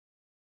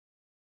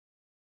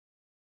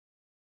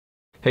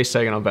Hey,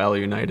 Saginaw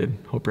Valley United.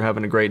 Hope you're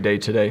having a great day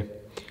today.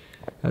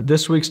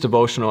 This week's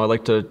devotional, I'd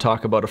like to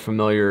talk about a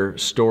familiar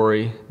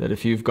story that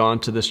if you've gone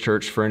to this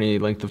church for any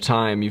length of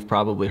time, you've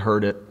probably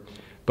heard it.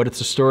 But it's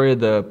the story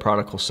of the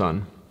prodigal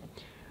son.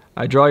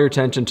 I draw your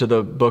attention to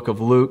the book of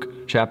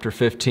Luke, chapter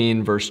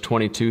 15, verse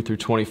 22 through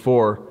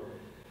 24.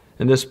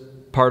 In this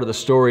part of the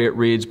story, it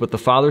reads, "But the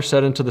father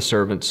said unto the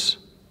servants,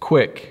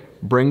 Quick,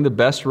 bring the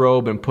best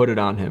robe and put it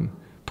on him.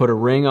 Put a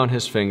ring on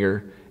his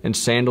finger and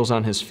sandals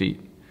on his feet.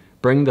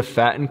 Bring the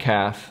fattened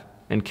calf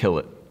and kill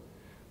it.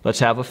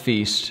 Let's have a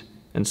feast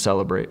and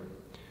celebrate.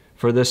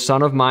 For this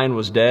son of mine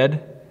was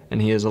dead,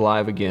 and he is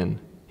alive again.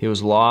 He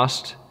was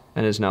lost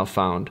and is now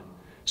found."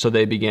 So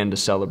they began to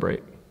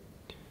celebrate.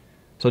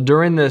 So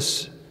during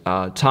this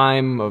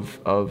time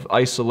of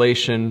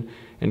isolation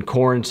and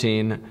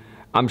quarantine,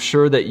 I'm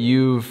sure that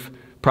you've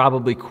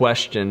probably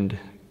questioned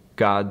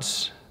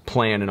God's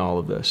plan in all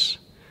of this.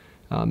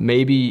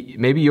 Maybe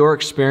you're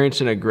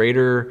experiencing a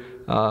greater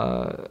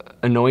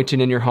anointing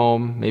in your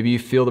home. Maybe you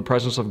feel the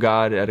presence of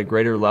God at a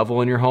greater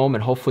level in your home,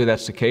 and hopefully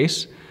that's the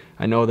case.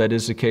 I know that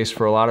is the case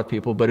for a lot of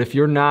people, but if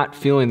you're not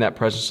feeling that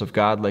presence of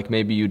God like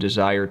maybe you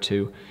desire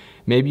to,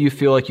 maybe you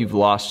feel like you've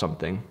lost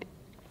something.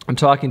 I'm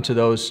talking to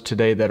those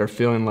today that are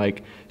feeling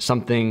like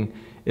something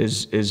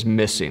is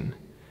missing.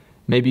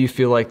 Maybe you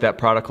feel like that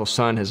prodigal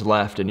son has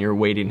left and you're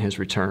waiting his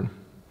return.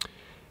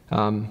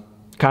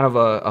 Kind of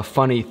a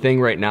funny thing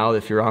right now,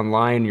 if you're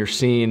online, you're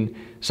seeing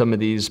some of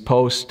these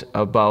posts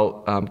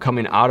about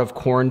coming out of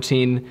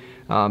quarantine,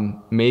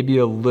 maybe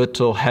a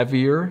little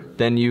heavier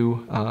than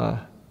you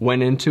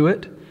went into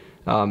it.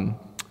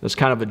 That's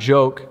kind of a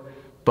joke,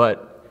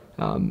 but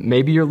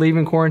maybe you're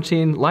leaving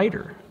quarantine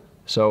lighter.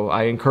 So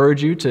I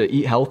encourage you to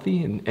eat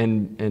healthy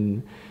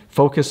and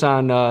focus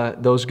on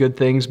those good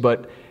things,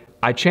 but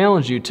I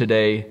challenge you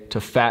today to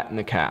fatten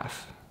the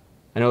calf.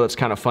 I know that's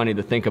kind of funny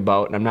to think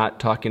about, and I'm not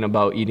talking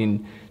about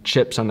eating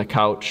chips on the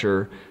couch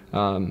or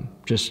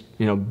just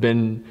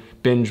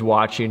binge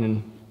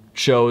watching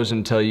shows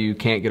until you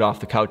can't get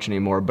off the couch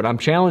anymore. But I'm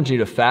challenging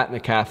you to fatten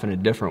the calf in a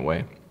different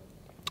way.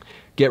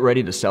 Get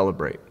ready to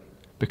celebrate,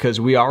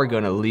 because we are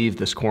going to leave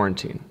this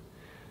quarantine.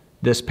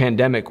 This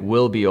pandemic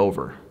will be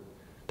over.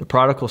 The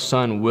prodigal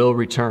son will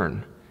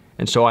return.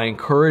 And so I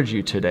encourage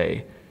you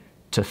today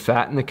to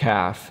fatten the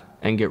calf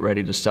and get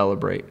ready to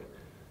celebrate.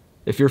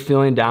 If you're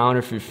feeling down,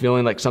 if you're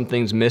feeling like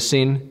something's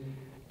missing,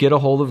 get a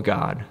hold of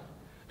God.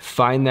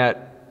 Find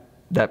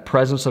that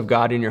presence of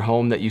God in your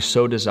home that you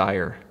so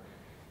desire,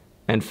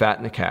 and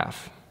fatten the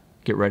calf.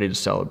 Get ready to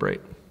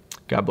celebrate.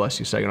 God bless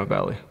you, Saginaw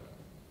Valley.